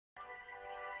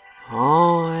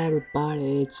Hi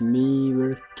everybody, it's me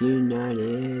working at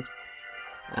it,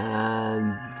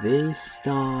 and this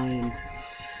time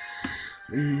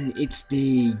it's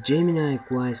the Gemini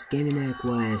quest,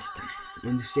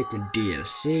 on the second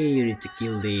DLC. You need to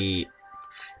kill the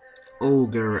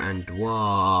Ogre and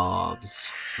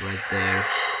Dwarves right there.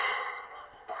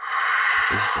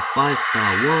 This is the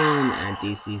 5-star one, and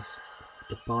this is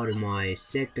a part of my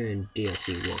second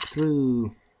DLC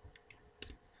walkthrough.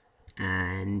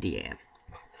 And yeah,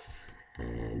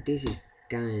 and this is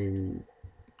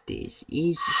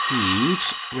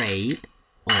huge rape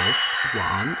of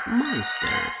one monster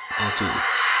or two.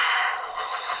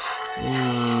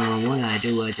 What I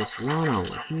do, I just run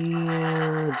over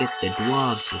here, get the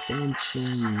dwarf's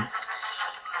attention,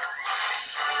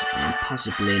 and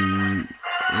possibly,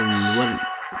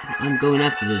 I'm going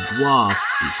after the dwarf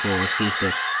because he's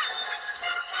the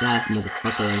fast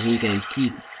motherfucker and he can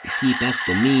keep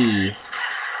after me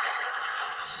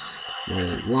what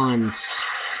he wants.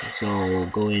 So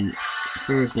going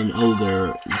first on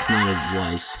Ogre is not a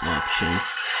wise option.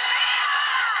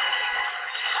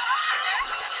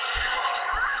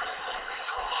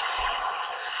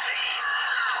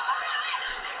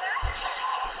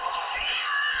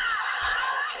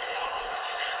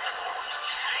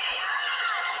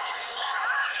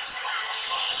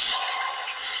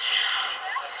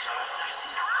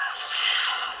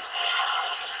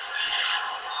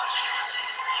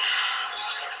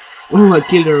 Oh, I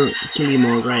killed him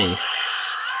already.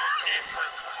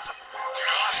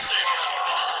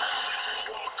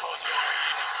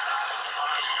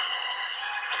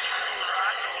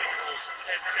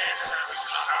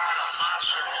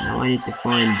 Now I need to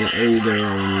find the ogre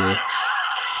only.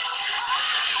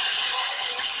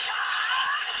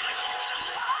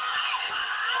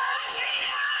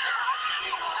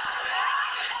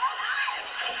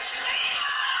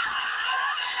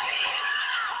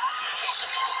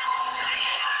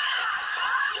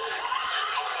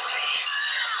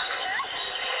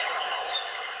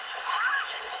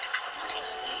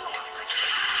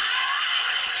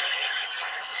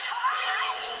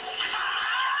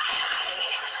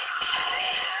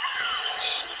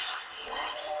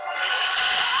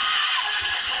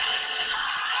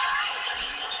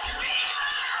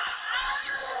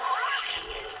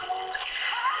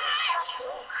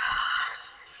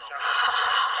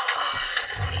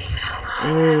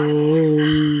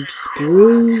 And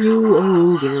screw you,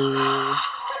 ogre.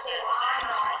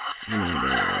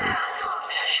 Anyways.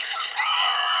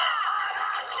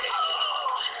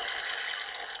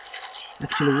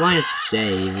 Actually, why not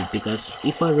save? Because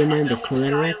if I remember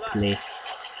correctly,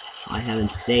 I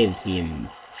haven't saved him.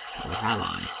 Or have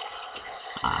I?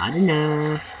 I don't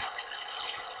know.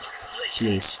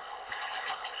 Please.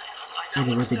 I don't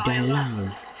want to die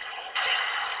alone.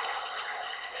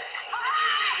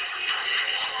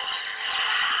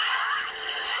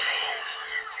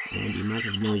 And you might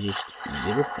have noticed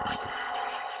little fire.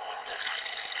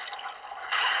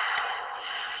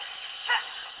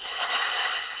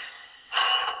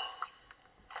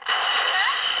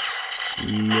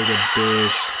 Look at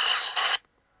this.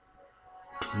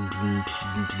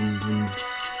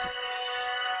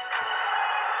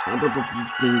 I probably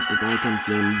think that I can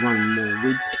film one more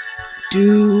with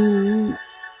two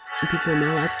before my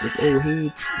laptop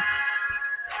overheats.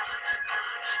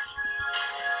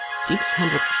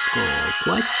 600 score,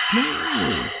 quite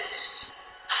nice,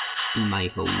 in my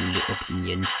humble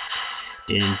opinion.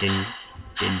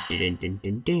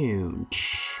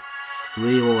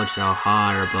 Rewards are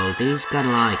horrible. This is kinda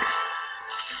like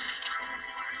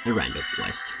a random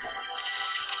quest,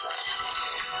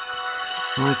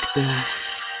 like the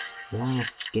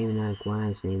last Gemini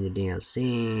quest in the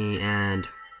DLC. And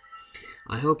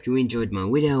I hope you enjoyed my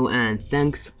video, and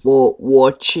thanks for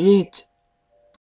watching it.